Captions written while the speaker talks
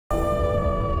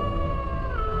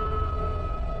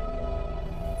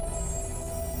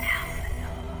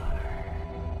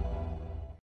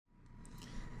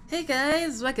Hey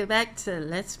guys, welcome back to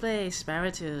Let's Play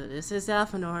Spyro 2. This is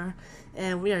Alphanor,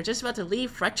 and we are just about to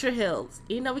leave Fracture Hills.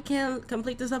 Even though we can't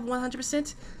complete this level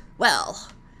 100%, well,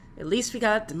 at least we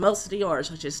got most of the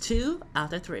ores, which is 2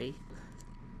 out of 3.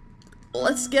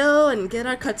 Let's go and get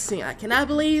our cutscene. I cannot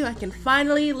believe I can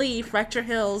finally leave Fracture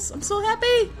Hills. I'm so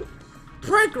happy!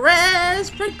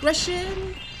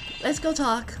 Progression! Let's go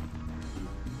talk.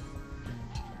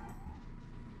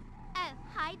 Oh,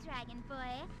 hi, Dragon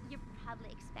Boy. You're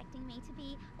probably expecting me to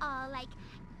be all like,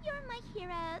 "You're my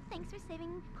hero. Thanks for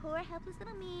saving poor, helpless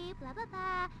little me. Blah blah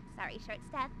blah." Sorry, short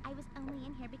stuff. I was only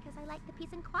in here because I like the peace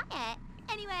and quiet.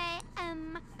 Anyway,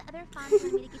 the other fawns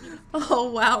wanted me to give you this.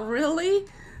 Oh wow, really?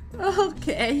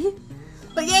 Okay.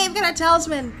 But yay, we've got our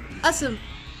talisman. Awesome.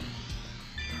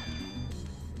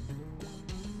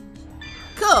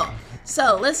 Cool.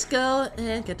 So let's go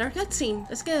and get our cutscene.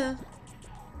 Let's go.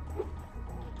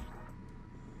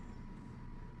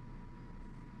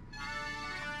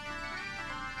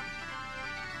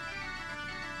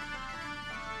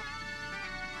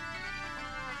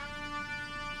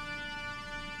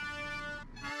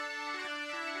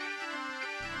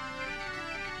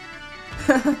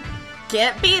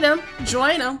 Can't beat him.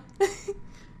 Join him.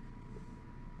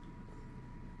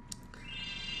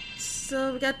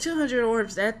 So we got 200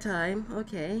 orbs that time.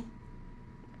 Okay.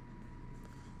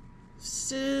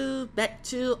 So back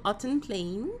to Autumn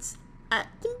Plains.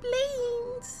 Autumn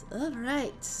Plains. All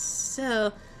right.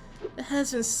 So it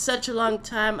has been such a long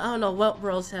time. I don't know what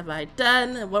worlds have I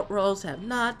done and what worlds have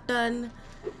not done.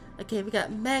 Okay, we got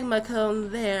Magma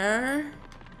Cone there.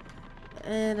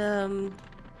 And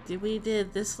we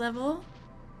did this level,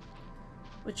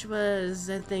 which was,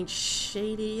 I think,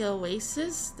 Shady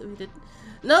Oasis. We did.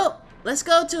 No, let's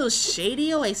go to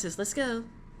Shady Oasis. Let's go.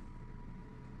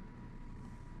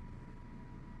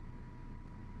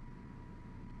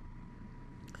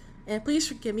 And please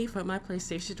forgive me for my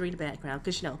PlayStation 3 in the background,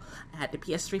 because you know I had the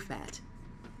PS3 fat.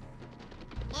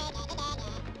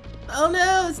 Oh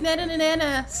no, it's Nana and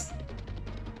Nanas.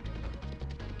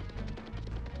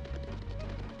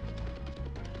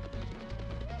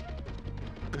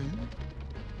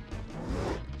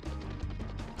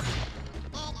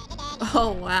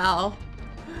 Oh wow.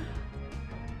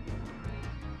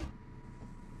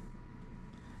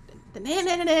 The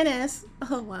Nanas.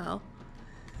 Oh wow.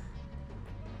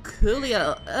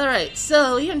 Coolio. Alright,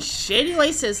 so you're in Shady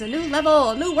Oasis, a new level,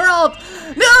 a new world,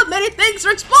 many things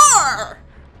to explore!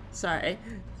 Sorry.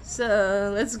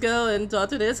 So let's go and talk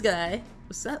to this guy.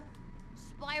 What's up?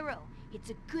 Spyro, it's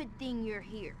a good thing you're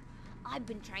here. I've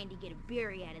been trying to get a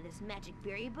berry out of this magic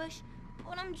berry bush,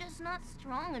 but I'm just not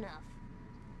strong enough.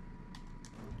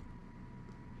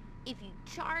 If you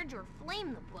charge or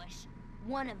flame the bush,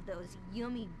 one of those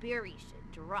yummy berries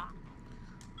should drop.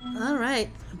 Alright,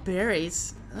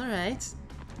 berries. Alright.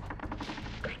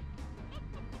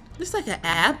 Looks like an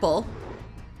apple.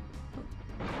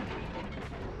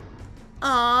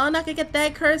 Aw, not gonna get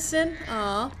that cursing.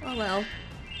 Aw, oh well.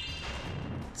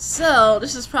 So,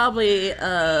 this is probably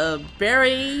a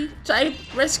berry type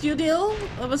rescue deal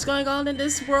of what's going on in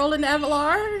this world in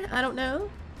Avalar? I don't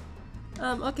know.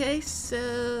 Okay,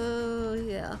 so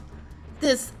yeah.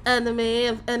 This enemy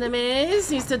of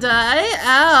enemies needs to die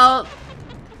out.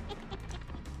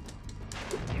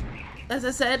 As I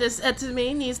said, this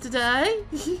enemy needs to die.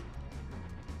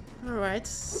 Alright,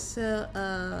 so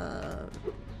yeah,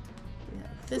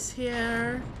 this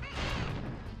here.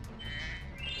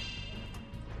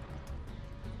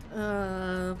 No!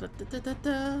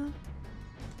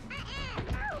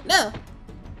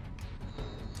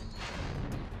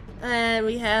 And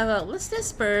we have what's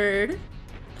this bird?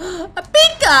 A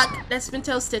peacock that's been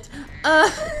toasted.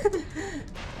 Get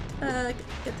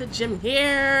the gem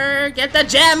here. Get the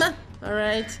gem. All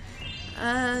right.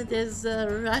 There's a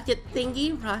rocket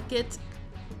thingy. Rocket.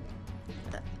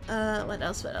 What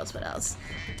else? What else? What else?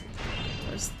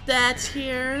 There's that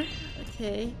here.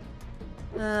 Okay.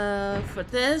 For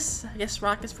this, I guess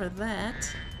rockets for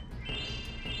that.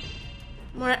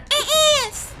 More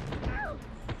ass.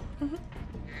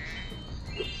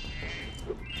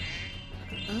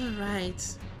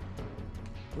 Alright.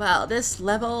 Wow, this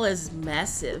level is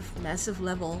massive. Massive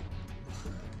level.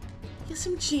 Get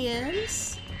some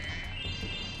gems.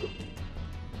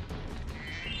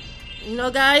 You know,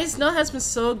 guys, no has been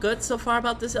so good so far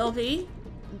about this LV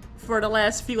for the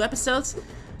last few episodes.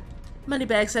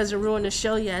 Moneybags hasn't ruined the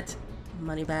show yet.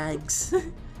 Moneybags.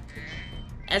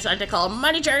 As I like to call him,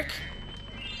 Money Jerk.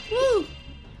 Woo!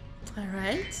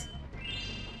 Alright.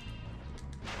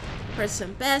 For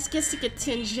some baskets to get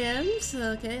 10 gems.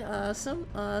 Okay, awesome,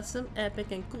 awesome,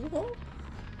 epic and cool.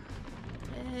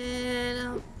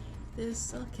 And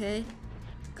this, okay.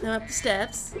 Climb up the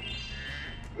steps.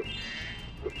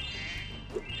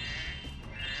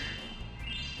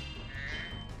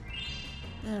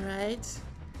 Alright.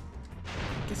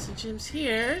 Get some gems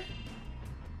here.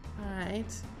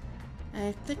 Alright.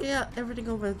 I think I got everything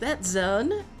over in that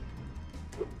zone.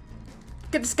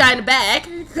 Get this guy in the back,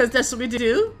 because that's what we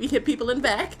do. We hit people in the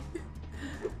back.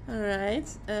 Alright.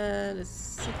 There's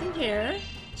something here.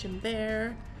 Gem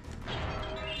there.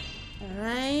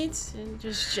 Alright. And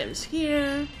there's gems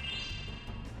here.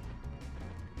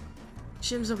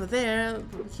 Gems over there,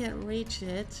 but we can't reach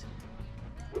it.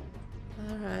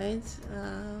 Alright.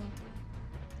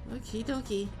 Okie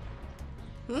dokie.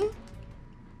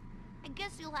 I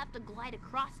guess you'll have to glide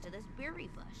across to this berry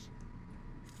bush.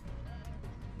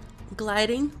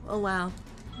 Gliding? Oh wow.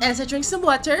 As I drink some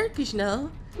water, because you know,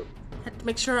 have to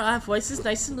make sure our voice is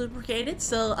nice and lubricated,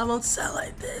 so I won't sound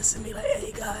like this and be like,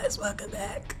 hey guys, welcome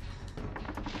back.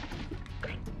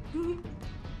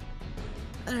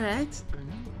 Alright.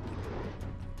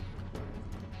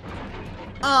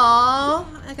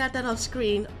 Oh, I got that off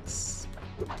screen.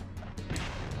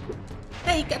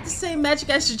 Hey, you got the same magic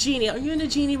as the genie. Are you and the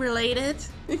genie related?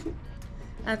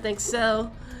 I think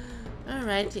so.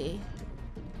 Alrighty.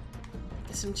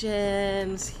 Get some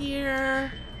gems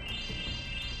here.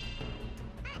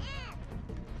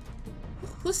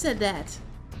 Who said that?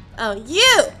 Oh,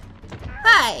 you!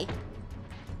 Hi!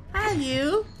 Hi,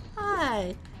 you!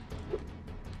 Hi!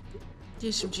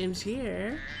 Do some gems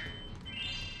here.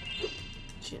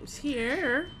 Gems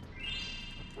here.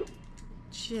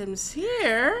 Gems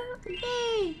here.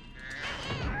 Yay!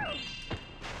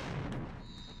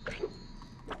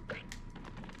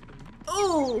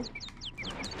 Oh!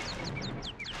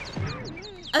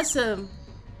 Awesome.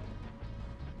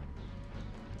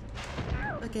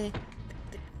 Okay.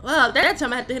 Well, that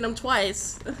time I had to hit him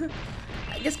twice.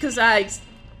 I guess because I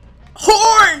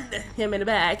horned him in the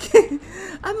back.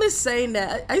 I miss saying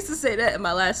that. I used to say that in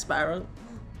my last Spyro.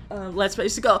 Let's Play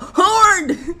used to go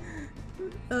horned!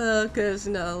 Cause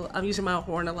you know, I'm using my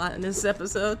horn a lot in this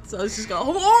episode, so let's just go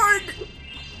horn!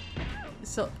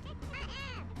 So,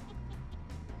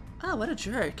 oh, what a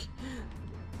jerk.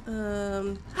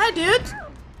 Hi dude!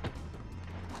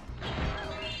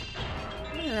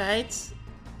 Alright.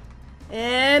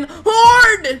 And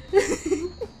horn!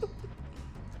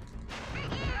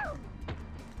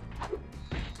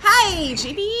 Hi,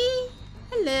 Genie!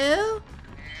 Hello!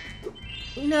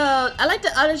 You know, I like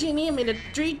the other genie. I mean,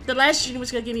 the last genie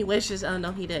was gonna give me wishes. Oh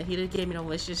no, he did. He didn't give me no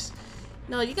wishes.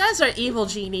 No, you guys are evil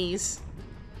genies.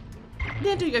 You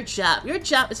didn't do your job. Your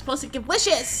job is supposed to give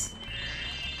wishes.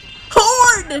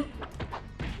 Horn!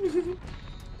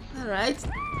 Alright.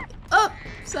 Oh,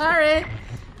 sorry.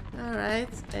 Alright.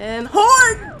 And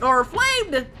horn! Or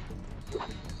flamed!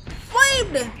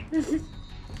 Flamed!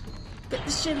 Get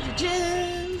the shit into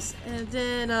gems, and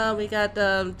then we got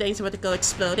the things about to go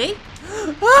exploding.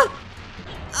 Oh!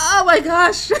 Oh my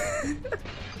gosh!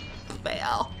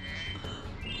 Fail.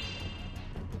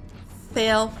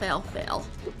 Fail, fail, fail.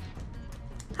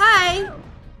 Hi!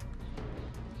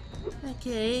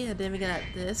 Okay, and then we got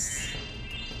this.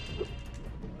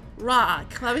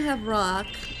 Rock. Why we have rock?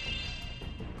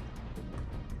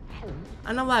 I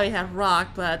don't know why we have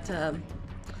rock, but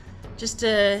just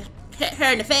to hit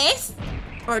her in the face?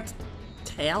 Or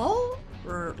tail?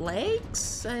 Or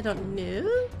legs? I don't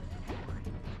know.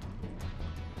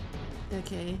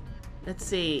 Okay, let's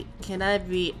see. Can I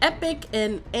be epic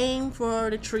and aim for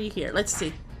the tree here? Let's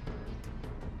see.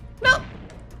 Nope!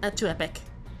 Not too epic.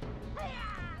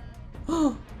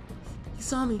 Oh! He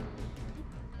saw me.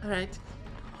 Alright.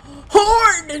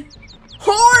 Horn!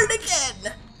 Horn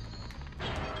again!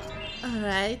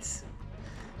 Alright.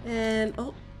 And,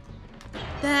 oh.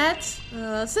 That's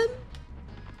awesome.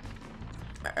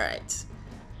 Alright.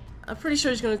 I'm pretty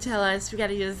sure he's gonna tell us we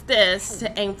gotta use this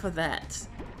to aim for that.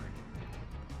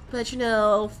 But you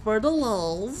know, for the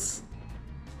lulz.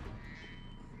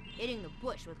 Hitting the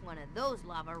bush with one of those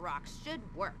lava rocks should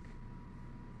work.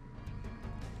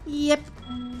 Yep.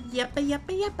 Yeppa,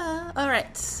 yeppa, yeppa.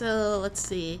 Alright, so let's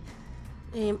see.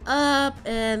 Aim up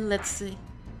and let's see.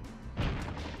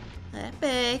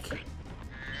 Epic.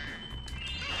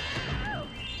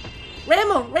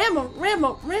 Ram him!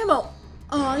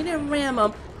 Oh, I didn't ram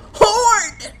him.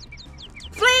 Horde!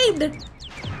 Flamed!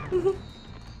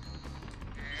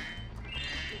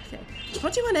 Okay,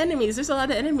 21 enemies. There's a lot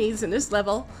of enemies in this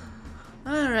level.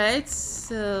 Alright,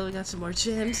 so we got some more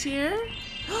gems here.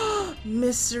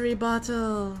 Mystery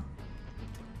bottle.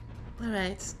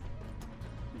 Alright.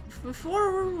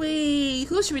 Before we...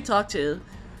 Who should we talk to?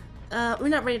 We're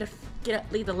not ready to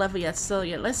leave the level yet, so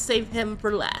yeah, let's save him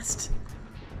for last.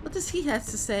 What does he have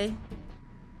to say?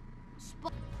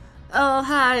 Oh,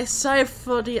 hi. Sorry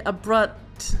for the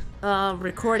abrupt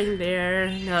recording there.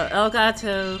 You know,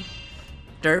 Elgato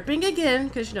derping again,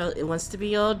 because, you know, it wants to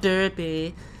be all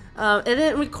derpy. It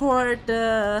didn't record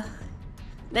the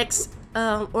next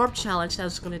orb challenge that I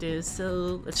was going to do,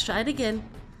 so let's try it again.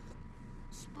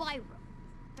 Spyro,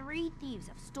 3 thieves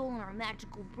have stolen our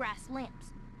magical brass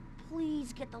lamps.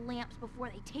 Please get the lamps before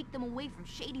they take them away from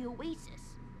Shady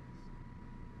Oasis.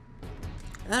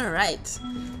 Alright.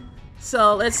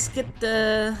 So let's get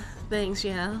the things,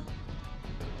 yeah.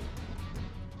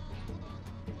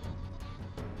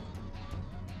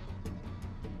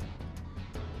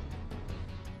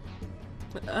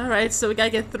 Alright, so we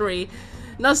gotta get 3.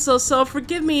 No, so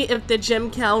forgive me if the gem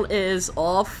count is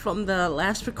off from the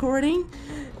last recording,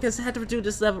 because I had to do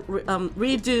this level,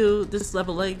 redo this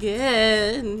level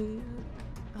again.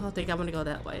 I don't think I'm gonna go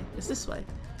that way. It's this way.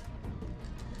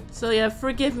 So yeah,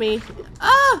 forgive me.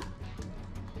 Ah!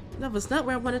 That was not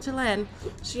where I wanted to land.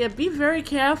 So yeah, be very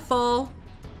careful.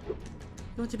 You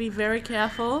want to be very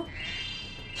careful.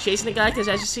 Chasing the guy, because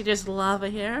as you see, there's lava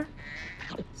here.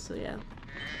 So yeah.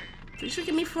 Please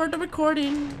forgive me for the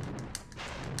recording.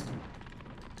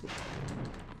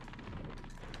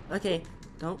 Okay,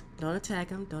 don't attack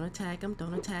him. Don't attack him.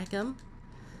 Don't attack him.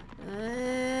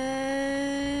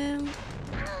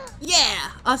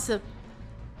 Yeah, awesome.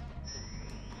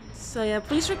 So yeah,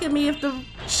 please forgive me if the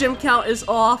gym count is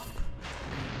off.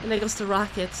 And there goes the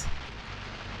rocket.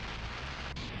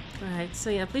 Alright, so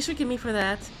yeah, please forgive me for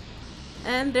that.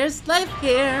 And there's life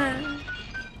here.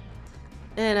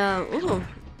 And ooh,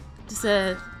 just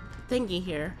a thingy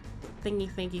here.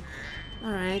 Thingy.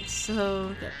 Alright,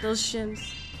 so got those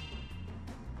shims.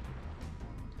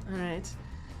 Alright.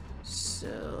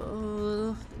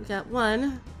 So we got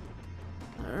 1.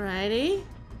 Alrighty.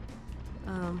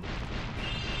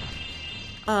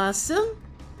 Awesome.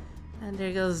 And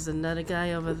there goes another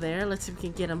guy over there. Let's see if we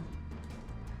can get him.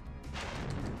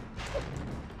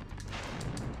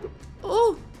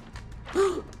 Oh!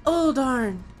 Oh,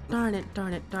 darn. Darn it.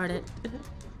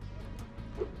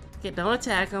 Okay, don't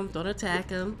attack him. Don't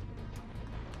attack him.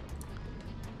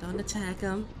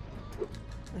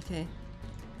 Okay.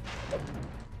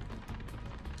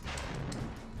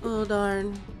 Oh,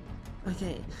 darn.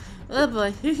 Okay. Oh,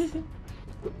 boy.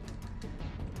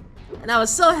 And I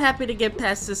was so happy to get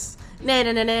past this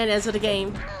nanas of the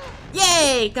game.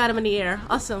 Yay! Got him in the air.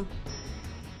 Awesome.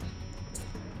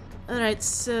 Alright,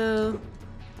 so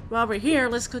while we're here,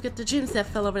 let's go get the gems that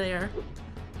fell over there.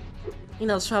 You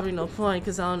know, it's probably no point,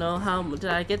 because I don't know how did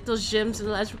I get those gems in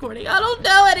the last recording. I don't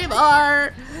know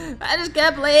anymore! I just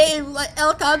can't blame like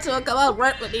Elgato, come on,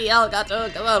 work with me,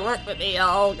 Elgato, come on, work with me,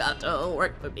 Elgato,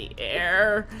 work with me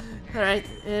here. Alright,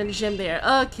 and gem there.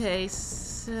 Okay,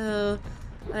 so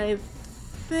I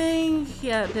think,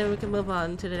 yeah, then we can move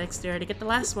on to the next area to get the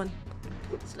last one.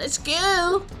 So let's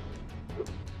go!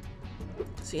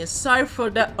 So yeah, sorry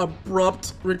for that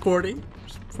abrupt recording.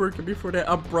 Forgive me for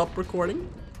that abrupt recording.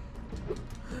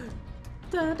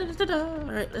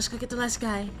 Alright, let's go get the last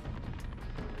guy.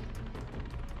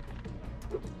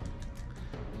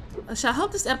 So I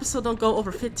hope this episode don't go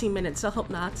over 15 minutes. I hope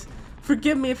not.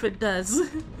 Forgive me if it does.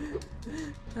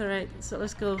 Alright, so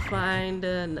let's go find...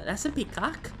 that's a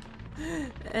peacock.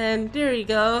 And there you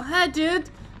go. Hi, dude.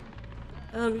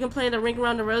 We can play the Ring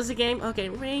Around the Rosie game. Okay,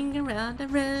 ring around the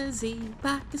Rosie,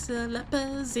 pockets full of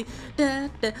posy. Da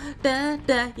da da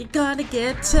da, you're gonna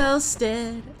get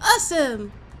toasted.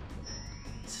 Awesome!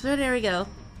 So there we go.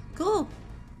 Cool.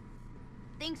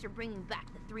 Thanks for bringing back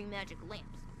the 3 magic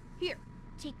lamps. Here,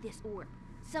 take this orb.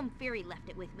 Some fairy left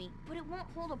it with me, but it won't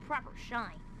hold a proper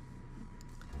shine.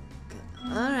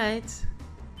 Alright.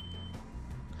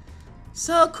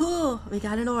 So cool. We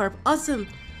got an orb. Awesome.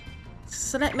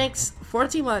 So that makes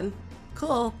 41.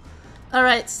 Cool.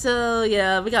 Alright, so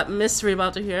yeah, we got mystery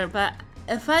about to hear, but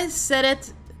if I said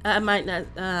it, I might not.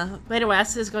 Anyway, I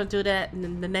said it's gonna do that, and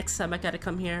then the next time I gotta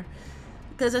come here.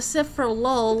 Because I said for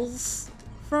lulz.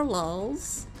 For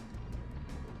lulz.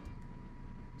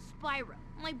 Spyro,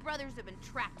 my brothers have been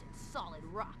trapped in solid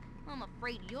rock. I'm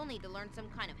afraid you'll need to learn some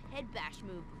kind of head bash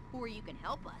move before you can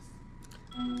help us.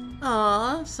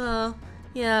 Aw, so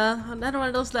yeah, another one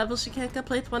of those levels you can't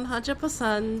complete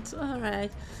 100%.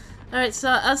 Alright. Alright, so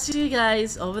I'll see you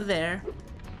guys over there.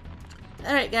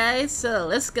 Alright guys, so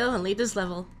let's go and lead this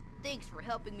level. Thanks for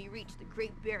helping me reach the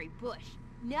Great Berry Bush.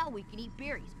 Now we can eat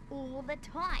berries all the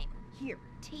time. Here,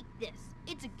 take this.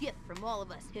 It's a gift from all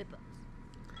of us hippos.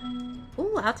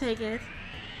 Ooh, I'll take it.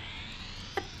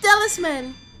 A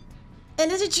talisman!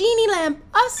 And it's a genie lamp!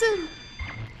 Awesome!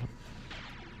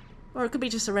 Or it could be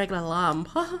just a regular lamp.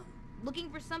 Looking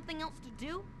for something else to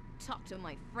do? Talk to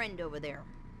my friend over there.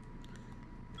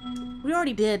 We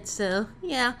already did, so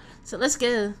yeah. So let's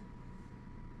go.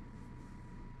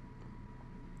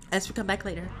 As we come back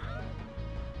later.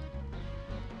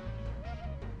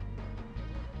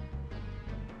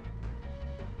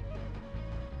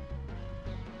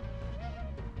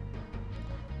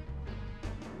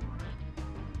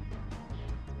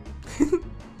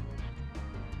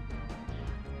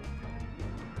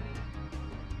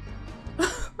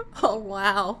 Oh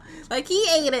wow. Like he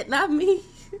ate it, not me.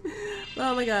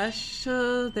 Oh my gosh.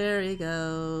 Oh, there you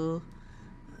go.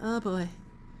 Oh boy.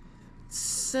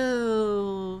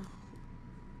 So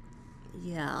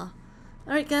yeah.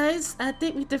 Alright guys, I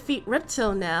think we defeat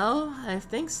Reptile now. I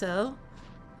think so.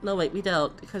 No wait, we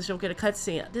don't, because you'll get a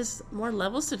cutscene. There's more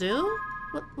levels to do?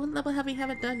 What level have we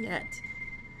haven't done yet?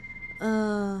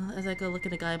 As I go look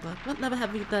in the guidebook. What level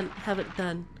have we haven't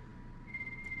done?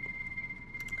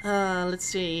 Let's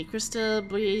see. Krista,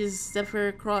 Breeze,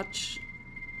 Zephyr, Crotch.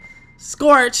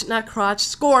 Scorch! Not Crotch.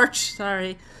 Scorch!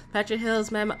 Sorry. Patrick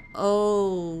Hills, Mama.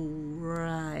 Oh,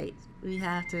 right. We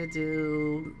have to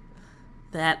do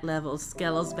that level.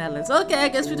 Skelos Balance. Okay, I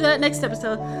guess we do that next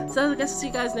episode. So I guess I'll see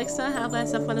you guys next time. Have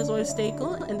fun as always. Stay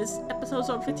cool. And this episode's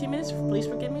on 15 minutes. Please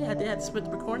forgive me. I did have to split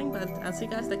the recording, but I'll see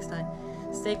you guys next time.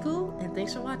 Stay cool, and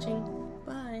thanks for watching.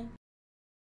 Bye.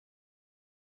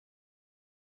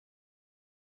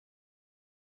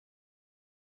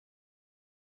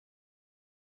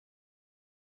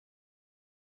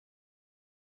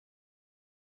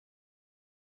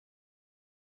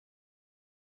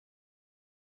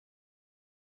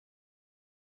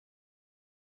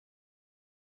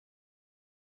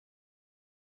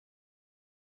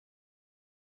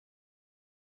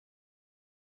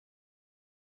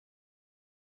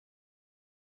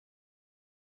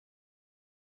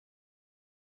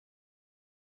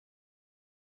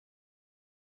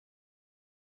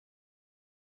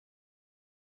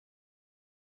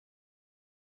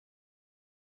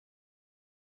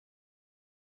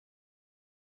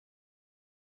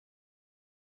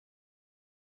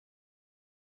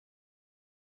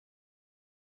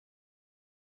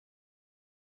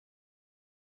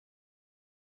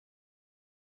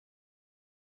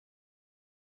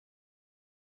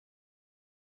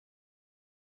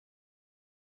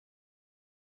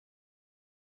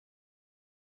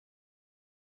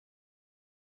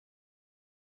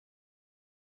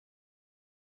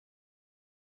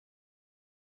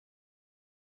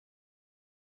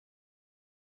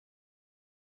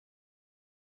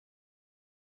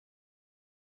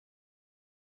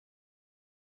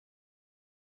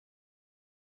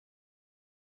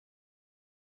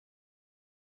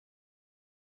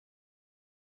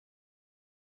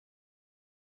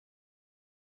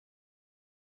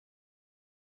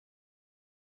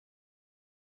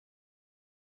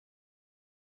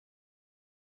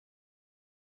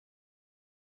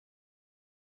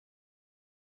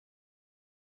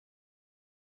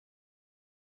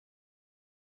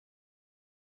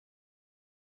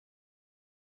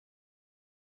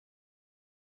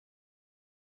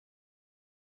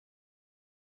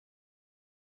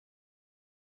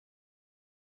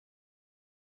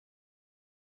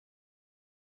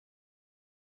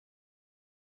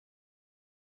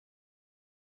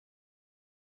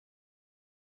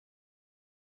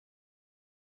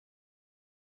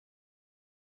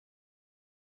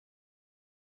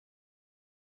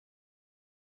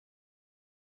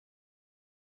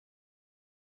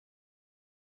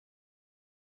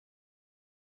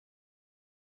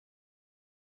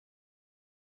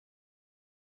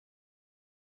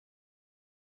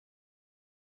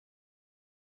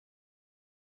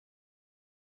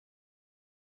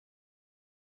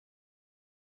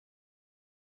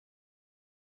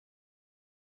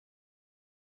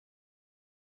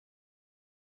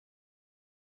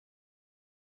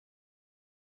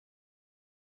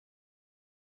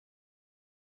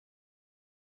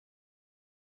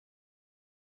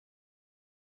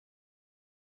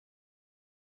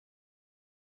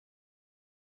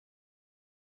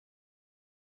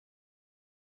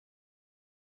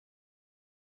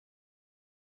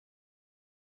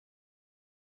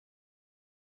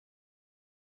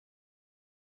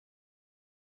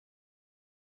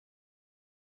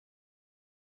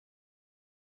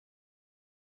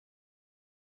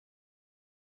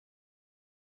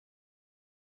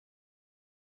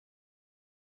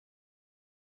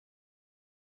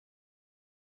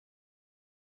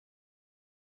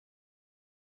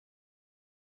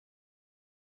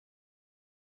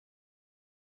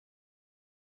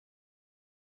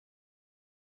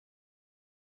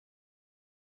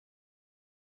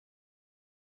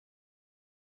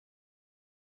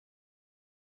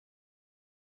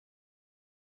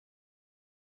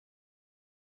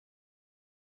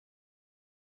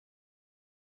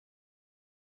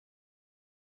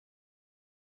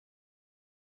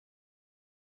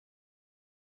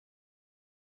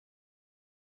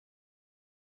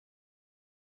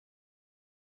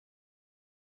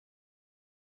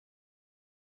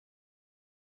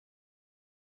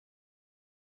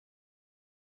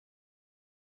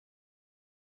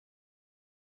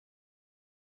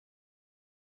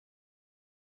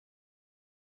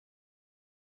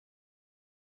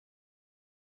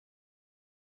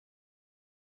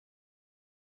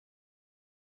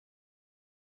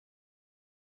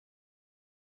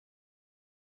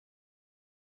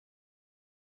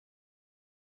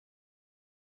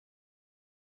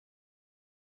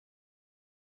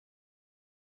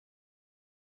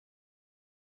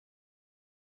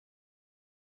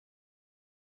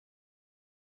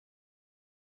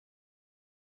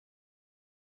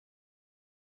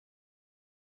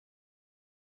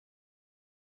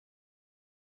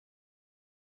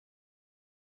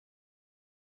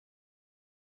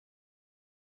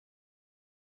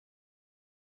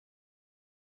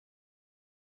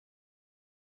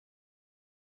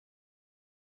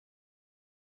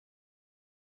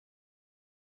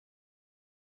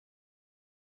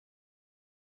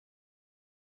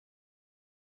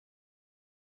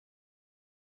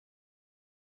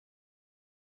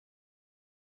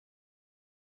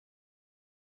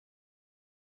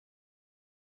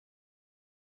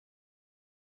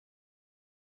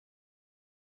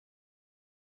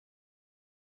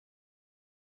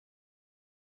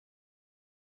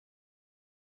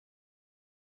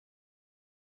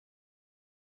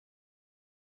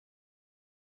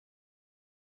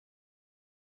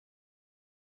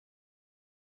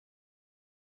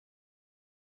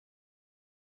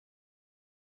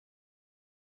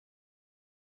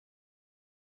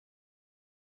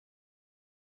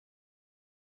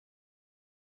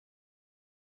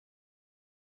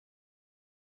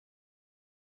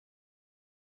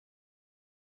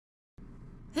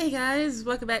 Hey guys,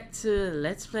 welcome back to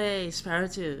Let's Play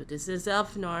Spyro 2. This is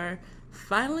Elfinor,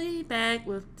 finally back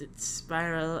with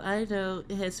Spyro. I know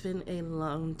it has been a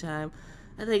long time.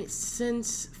 I think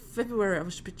since February I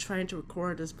was trying to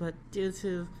record this, but due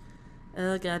to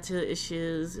Elgato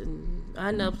issues, and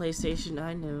I know PlayStation,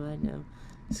 I know.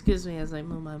 Excuse me as I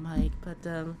move my mic,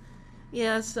 but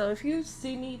yeah, so if you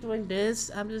see me doing this,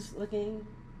 I'm just looking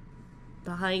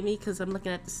behind me because I'm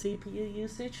looking at the CPU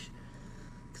usage.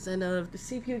 Because I know if the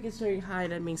CPU gets very high,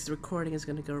 that means the recording is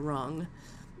going to go wrong.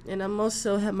 And I'm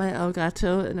also have my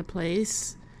Elgato in a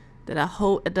place that I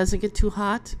hope it doesn't get too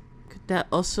hot. That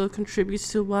also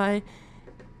contributes to why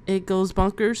it goes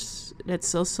bonkers.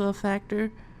 That's also a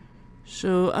factor.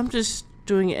 So I'm just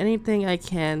doing anything I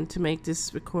can to make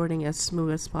this recording as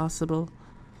smooth as possible.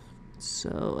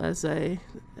 So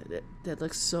that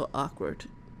looks so awkward.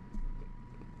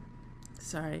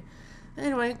 Sorry.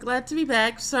 Anyway, glad to be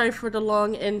back. Sorry for the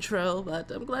long intro,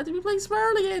 but I'm glad to be playing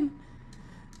Spyro again.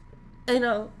 You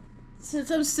know,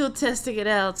 since I'm still testing it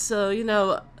out, so, you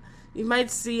know, you might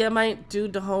see I might do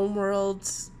the home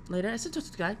worlds later. I said,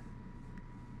 touch the guy.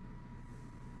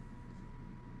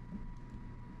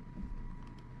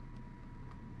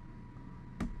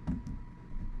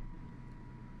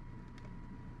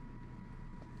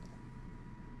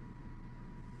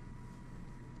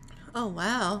 Oh,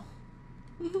 wow.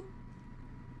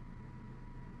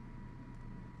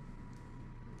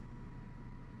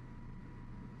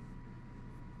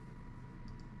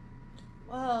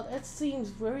 Wow, that seems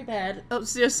very bad. Oh,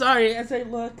 so sorry as I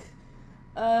look.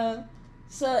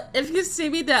 So if you see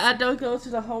me that I don't go to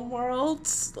the home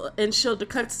worlds and show the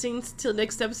cutscenes till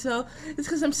next episode, it's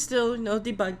because I'm still, you know,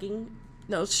 debugging.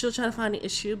 No, still trying to find the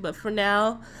issue. But for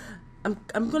now,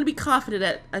 I'm gonna be confident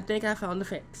that I think I found the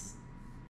fix.